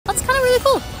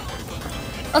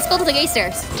Let's go to the gate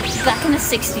stairs. Back in the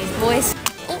 60s, boys.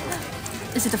 Oh,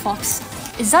 is it the fox?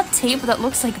 Is that tape that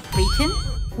looks like bacon?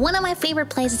 One of my favorite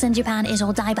places in Japan is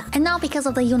Odaiba. And not because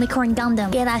of the unicorn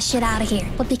Gundam, get that shit out of here,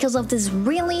 but because of this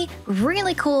really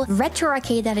cool retro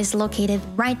arcade that is located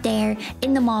right there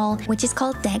in the mall, which is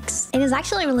called Dex. It is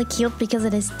actually really cute because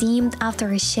it is themed after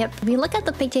a ship. If you look at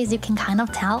the pictures, you can kind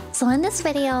of tell. So in this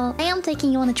video, I am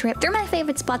taking you on a trip through my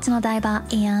favorite spots in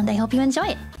Odaiba, and I hope you enjoy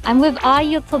it. I'm with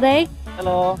Ayu today.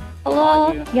 Hello.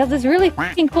 Hello. You have this really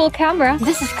fucking cool camera.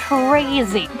 This is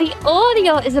crazy. The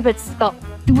audio is a bit scuffed.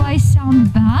 Do I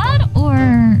sound bad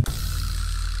or...?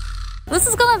 This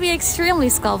is gonna be extremely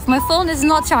scuffed. My phone is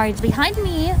not charged. Behind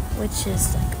me, which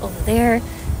is like over there,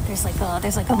 there's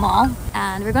like a mall.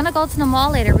 And we're gonna go to the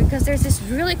mall later because there's this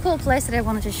really cool place that I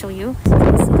wanted to show you.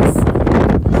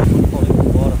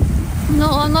 No,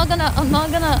 I'm not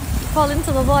gonna fall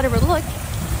into the water, but look,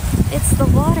 it's the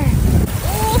water.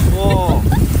 Whoa.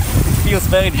 It feels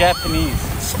very Japanese.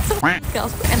 Shut the fuck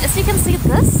up. And as you can see,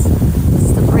 this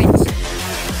is the bridge.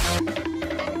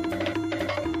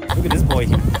 Look at this boy.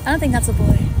 I don't think that's a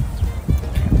boy.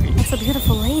 That's a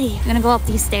beautiful lady. I'm gonna go up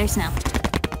these stairs now.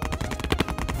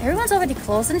 Everyone's already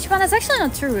closed in Japan. That's actually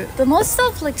not true. But most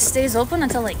stuff like stays open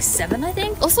until like 7, I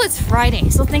think. Also, it's Friday,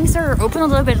 so things are open a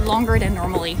little bit longer than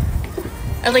normally.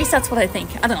 At least that's what I think.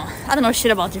 I don't know. I don't know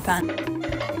shit about Japan.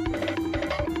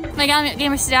 My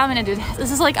gamer stamina, dude.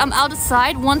 This is like I'm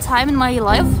outside one time in my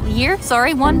life,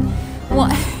 one.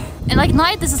 And like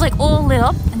night, this is like all lit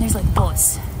up, and there's like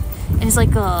boats. And it's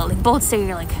like boats there,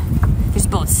 you're like, there's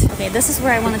boats. Okay, this is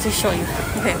where I wanted to show you.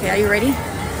 Okay, are you ready?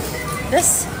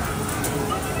 This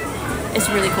is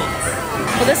really cool.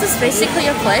 Well, this is basically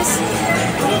a place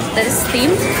that is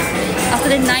themed after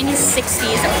the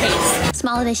 1960s arcades.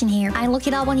 Small addition here. I looked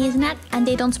it up on the internet and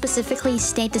they don't specifically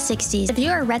state the 60s. If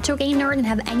you're a retro game nerd and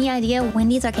have any idea when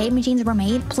these arcade machines were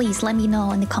made, please let me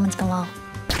know in the comments below.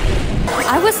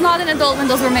 I was not an adult when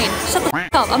those were made. Shut the f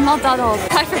up, I'm not that old.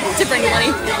 I forgot to bring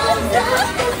money.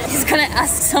 He's gonna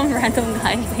ask some random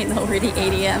guy if they know where the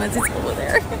ATM is. It's over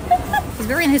there. He's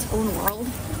very in his own world.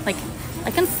 Like,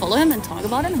 I can follow him and talk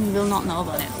about him and he will not know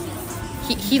about it.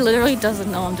 He literally doesn't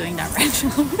know I'm doing that right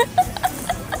now.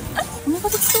 Oh my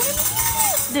god, it's so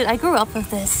nice. Dude, I grew up with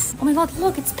this. Oh my god,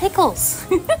 look, it's pickles.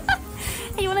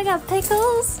 Hey, you wanna get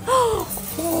pickles?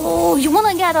 Oh, you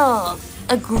wanna get a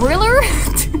griller?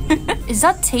 Is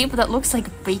that tape that looks like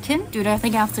bacon? Dude, I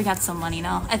think I have to get some money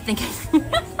now. I think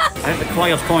I have a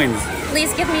coin of coins.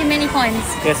 Please give me many coins.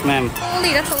 Yes, ma'am.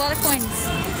 Holy, that's a lot of coins.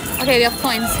 Okay, we have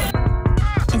coins.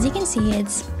 As you can see,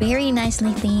 it's very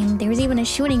nicely themed. There's even a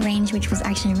shooting range, which was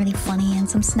actually really funny, and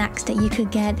some snacks that you could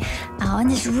get,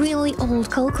 and this really old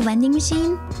Coke vending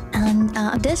machine. And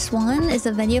this one is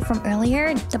a video from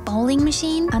earlier, the bowling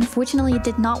machine. Unfortunately, it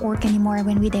did not work anymore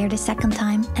when we were there the second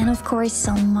time. And of course,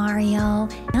 some Mario,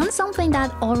 and something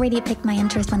that already piqued my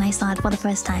interest when I saw it for the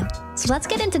first time. So let's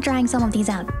get into trying some of these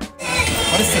out.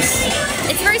 What is this?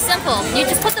 It's very simple. You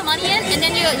just put the money in, and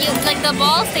then you like the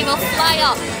balls, they will fly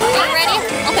up. Are you ready?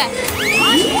 Okay.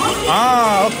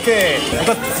 Ah, okay. I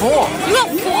got 4. You got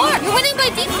 4? You're winning by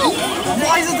default.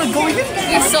 Why is it going in?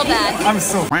 You're so bad. I'm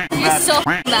so bad. You're so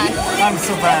bad. I'm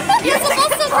so bad. You're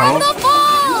supposed to bring the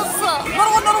balls.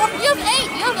 Another one. You have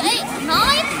 8. You have 8. 9?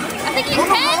 I think you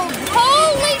can.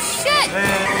 Holy shit.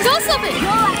 Do something.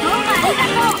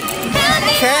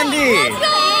 Candy. Let's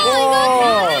go.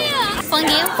 Whoa. Fun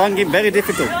game? Fun game. Very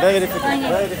difficult. Very difficult.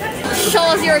 Very difficult. Show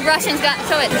us your aggressions, guys.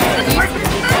 Show it.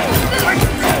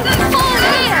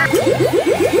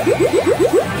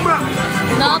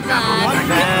 Not bad.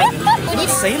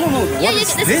 What's Sailor Moon? What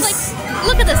is this? Is like,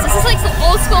 look at this. This is like some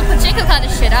old school pachinko kind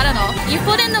of shit. I don't know. You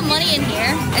put in the money in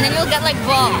here, and then you'll get like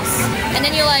balls. And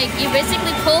then you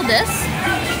basically pull this,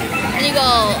 and you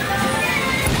go,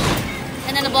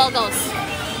 and then the ball goes.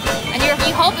 And you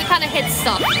hope it kind of hits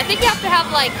stuff. I think you have to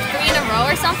have like 3 in a row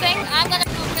or something. I'm gonna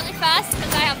go really fast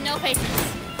because I have no patience.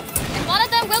 And one of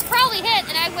them will probably hit,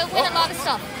 and I will win a lot of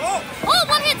stuff. Oh,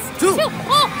 1 hits. 2.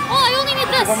 Oh, I only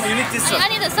need this. You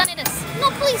need this. I need this.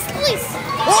 No, please.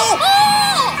 Oh!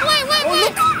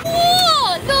 Wait.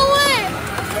 Oh, no way.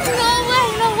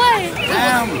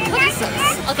 Damn. What is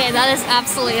this? Okay, that is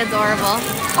absolutely adorable.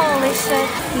 Holy shit.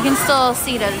 You can still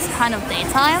see that it's kind of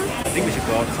daytime. I think we should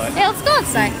go outside. Yeah, let's go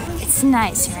outside. It's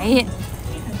nice, right?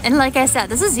 And like I said,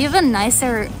 this is even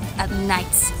nicer at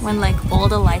night when like all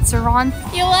the lights are on.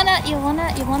 You wanna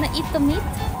eat the meat?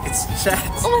 It's Chad.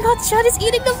 Oh my god, Chad is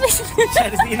eating the meat.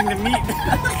 Chad is eating the meat.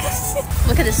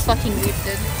 Look at this fucking meat,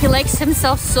 dude. He likes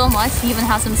himself so much, he even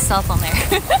has himself on there.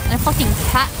 And a fucking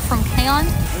cat from K-On!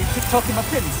 You keep talking about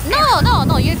pins.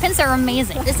 No, your pins are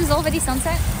amazing. This is already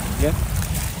sunset? Yeah.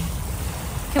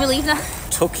 Can we leave now?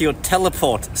 Tokyo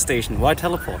Teleport Station. Why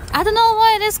teleport? I don't know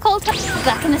why it is called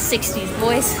back in the 60s,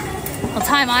 boys. The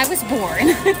time I was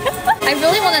born. I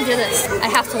really want to do this. I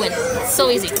have to win. It's so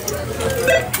easy. Wait,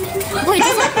 oh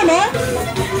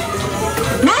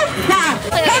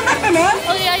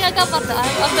yeah, I got that.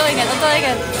 I'm doing it.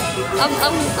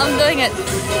 I'm doing it.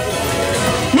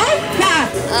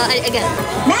 Again.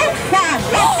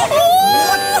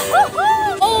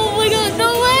 Oh my god, no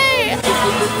way!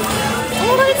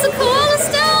 Oh, it's a koala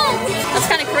stone! That's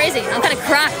kind of crazy. I'm kind of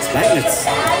cracked. Magnets.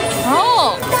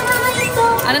 Oh!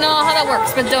 I don't know how that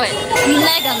works, but do it.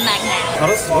 Mega magnet. How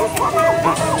does it work?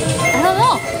 I don't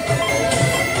know.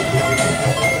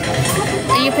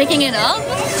 Are you picking it up?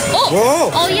 Oh! Whoa.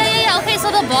 Oh, yeah. Okay,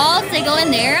 so the balls, they go in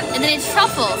there, and then it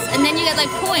shuffles, and then you get like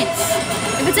points.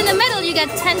 If it's in the middle, you get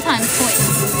 10 times points.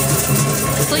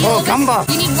 So you Gamba.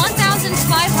 You need 1,500 to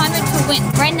win.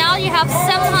 Right now, you have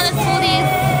 750,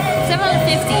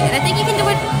 and I think you can do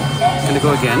it. Can it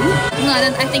go again? No,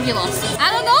 I think you lost. I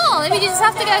don't know. Maybe you just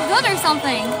have to get good or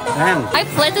something. Damn. I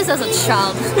played this as a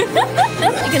child. You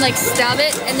can like stab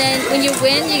it, and then when you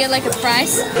win, you get like a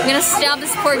prize. I'm gonna stab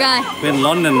this poor guy. We're in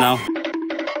London now.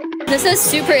 This is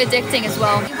super addicting as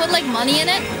well. You put like money in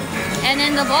it, and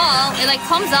then the ball, it like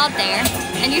comes out there,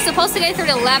 and you're supposed to get it through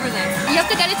the labyrinth. You have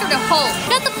to get it through the hole.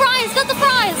 Get the prize! Get the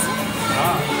prize!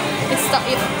 It's stuck.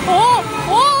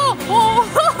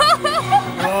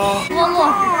 One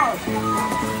more.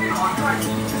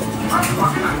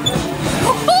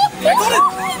 I got it!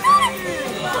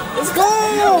 Let's go!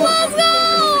 Let's go!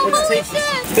 Let's take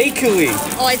this. Bakery.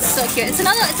 Oh, it's so cute. It's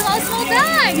another small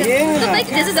bag. Yeah.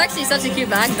 This is actually such a cute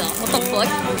bag though. What the fuck?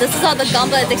 This is how the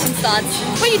Gamba addiction starts.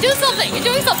 Wait, you do something. You're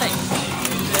doing something.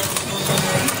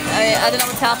 I don't know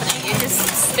what's happening. You're just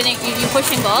spinning. You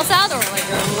pushing balls out, or like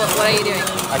what are you doing?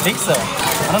 I think so.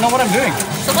 I don't know what I'm doing.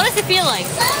 So what does it feel like?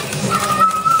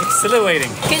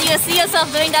 Exhilarating. Can you see yourself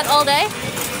doing that all day?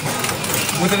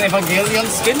 With an Evangelion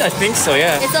skin? I think so,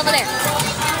 yeah. It's over there.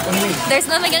 What do you mean? There's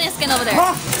no Evangelion skin over there.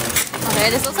 Huh? Okay,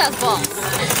 this also has balls.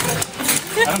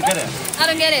 I don't get it. I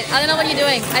don't get it. I don't know what you're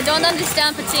doing. I don't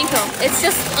understand pachinko. It's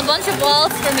just a bunch of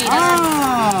balls for me.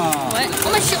 Ah. What?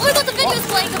 Oh my shit! Oh my god, the video's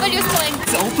playing. The video's playing.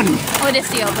 It's opening. Oh, it is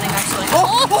the opening actually.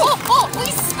 Oh,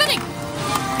 he's spinning.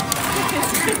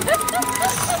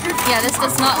 Yeah, this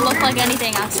does not look like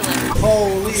anything actually.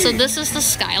 Holy. So this is the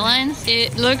skyline.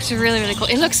 It looks really cool.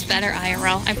 It looks better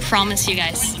IRL. I promise you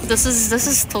guys. This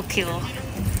is Tokyo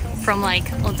from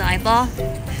like Odaiba.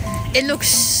 It looks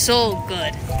so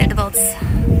good. They're the boats.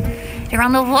 They're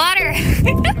on the water.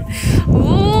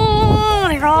 Ooh,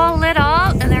 they're all lit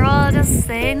up and they're all just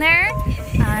staying there.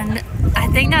 And I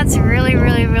think that's really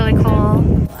cool.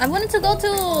 I wanted to go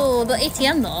to the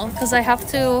ATM though, because I have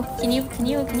to. Can you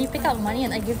pick out money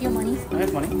and I give you money? I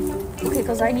have money. Okay,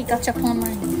 because I need gachapon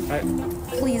money. Right.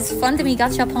 Please fund me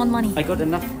gachapon money. I got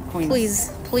enough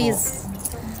coins. Please.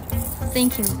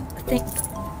 Thank you.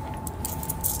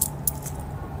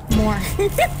 More.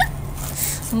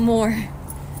 More.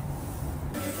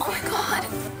 Oh my god.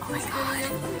 Oh my god.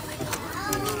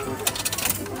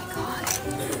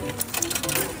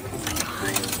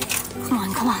 Come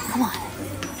on.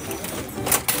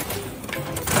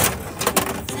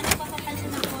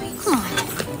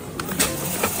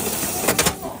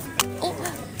 Oh,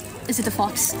 is it the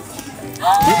fox? We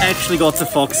actually got the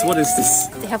fox. What is this?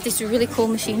 They have these really cool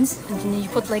machines, and then you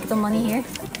put like the money here,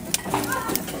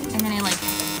 and then it like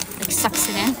sucks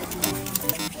it in.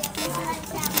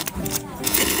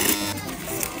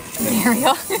 There we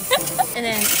go. and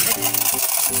then it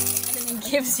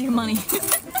gives you money.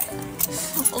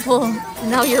 Well,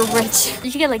 now you're rich.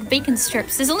 You can get like bacon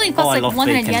strips. This only costs like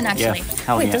 100 yen actually.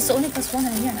 Yeah. Wait, this only costs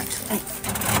 100 yen actually.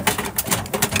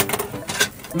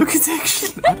 Look, it's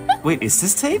actually... Wait, is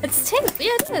this tape? It's tape.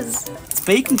 Yeah, it is. It's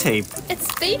bacon tape. It's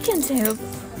bacon tape.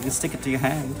 You can stick it to your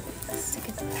hand. Stick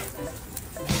it.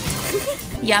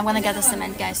 Yeah, I'm gonna get the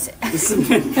cement, guys. The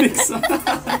cement mixer.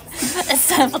 It's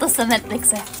time for the cement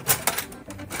mixer.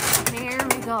 There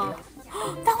we go.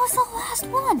 That was the last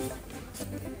one.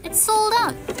 It's sold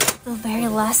out. The very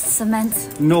last cement.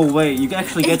 No way, you can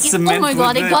actually get cement. Oh my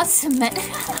god, with it got cement.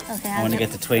 Okay, I want to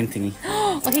get the train thingy.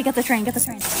 Okay, get the train.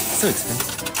 So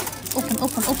expensive. Open.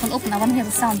 I want to hear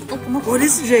the sound. Open. What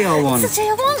is the JR1? It's a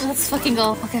JR1. Let's fucking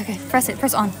go. Okay. Press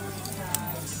on.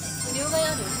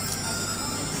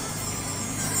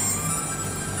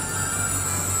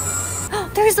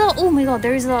 There's the, oh my god,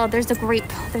 there's the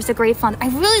grape. There's the grape Fanta. I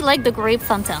really like the grape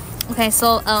Fanta. Okay,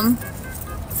 so, I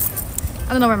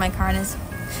don't know where my card is.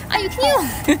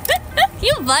 Can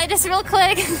you buy this real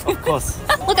quick? Of course.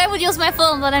 Look, I would use my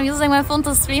phone, but I'm using my phone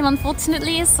to stream,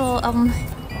 unfortunately, so,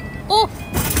 oh!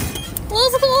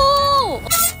 Let's go!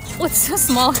 Oh, it's so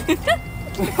small.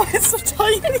 Why is it so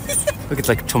tiny? Look, it's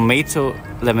like tomato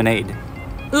lemonade.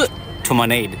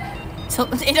 Tomonade. So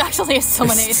it actually is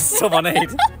lemonade.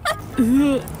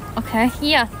 Tomonade. Okay,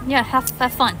 yeah, have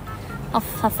fun.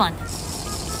 Have fun.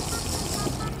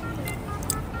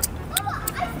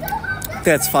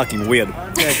 That's fucking weird.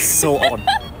 That's so odd.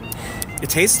 It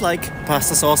tastes like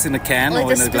pasta sauce in a can Like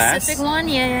or in the a glass. specific one?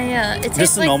 Yeah. It tastes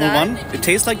Just the like normal that. one. It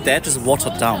tastes like that, just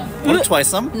watered down. Want to try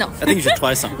some? No. I think you should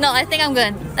try some. No, I think I'm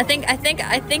good. I think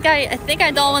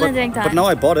I don't want to drink that. But now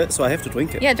I bought it, so I have to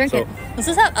drink it. Yeah, drink So- it. Does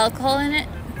this have alcohol in it?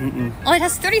 Oh, it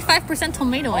has 35%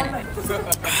 tomato in it.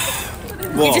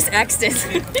 Whoa. You just X'd it.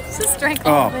 Just drank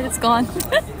all of it. It's gone.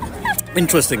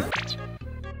 Interesting.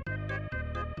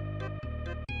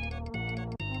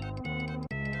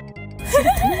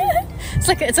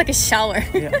 It's like a shower.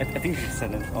 Yeah, I think you should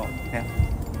send it. Oh, yeah.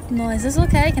 No, is this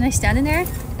okay? Can I stand in there?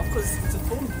 Of course, it's a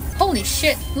phone. Holy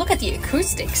shit! Look at the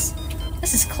acoustics.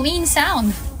 This is clean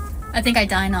sound. I think I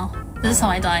die now. This is how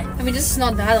I die. I mean, this is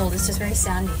not that old. It's just very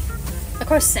sandy. Of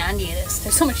course, sandy it is.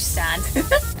 There's so much sand.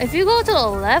 If you go to the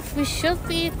left, we should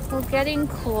be getting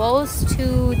close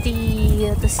to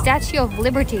the Statue of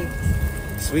Liberty.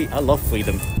 Sweet, I love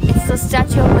freedom. It's the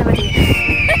Statue of Liberty.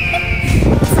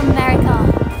 It's America.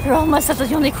 We're almost at the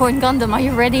Unicorn Gundam. Are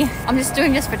you ready? I'm just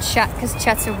doing this for chat because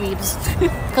chats are weebs.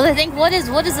 Because I think what is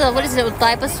the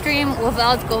Odaiba stream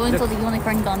without going to the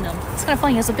Unicorn Gundam? It's kind of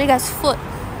funny. He has a big ass foot.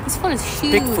 His foot is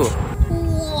huge. Big foot.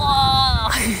 Wow.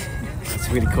 It's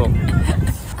really cool.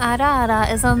 Arara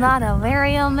is another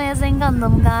very amazing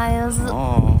Gundam, guys.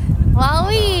 Oh. Wow.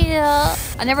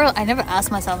 I never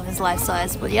asked myself if it's life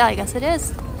size, but yeah, I guess it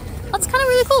is. That's kind of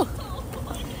really cool.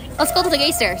 Let's go to the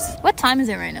gate stairs. What time is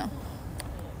it right now?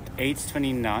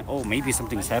 8:29. Oh, maybe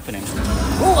something's happening.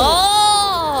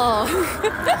 Oh!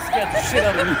 Scared the shit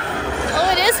out of me. Oh,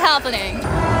 it is happening.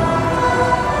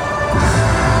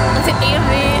 Look at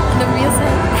AMV and the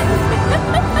music.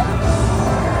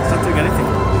 It's not doing anything.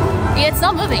 Yeah, it's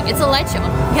not moving. It's a light show.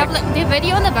 You have like, the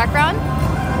video in the background.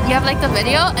 You have like the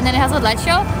video, and then it has a light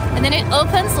show, and then it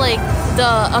opens like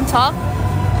on top.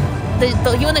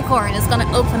 The unicorn is gonna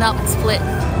open up and split.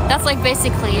 That's like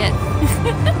basically it.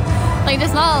 Like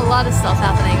there's not a lot of stuff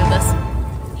happening with this.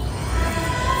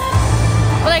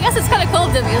 But I guess it's kind of cool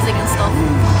with the music and stuff.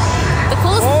 The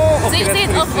coolest. Okay, See,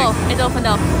 it opened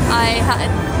up. I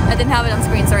didn't have it on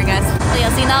screen. Sorry, guys. Oh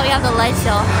yeah. See, now we have the light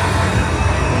show.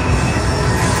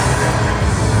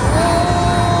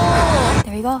 Oh,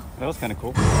 there you go. That was kind of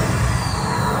cool.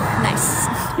 Nice.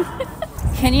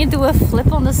 Can you do a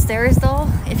flip on the stairs though?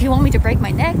 If you want me to break my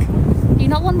neck? Do you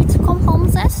not want me to come home,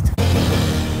 Zest?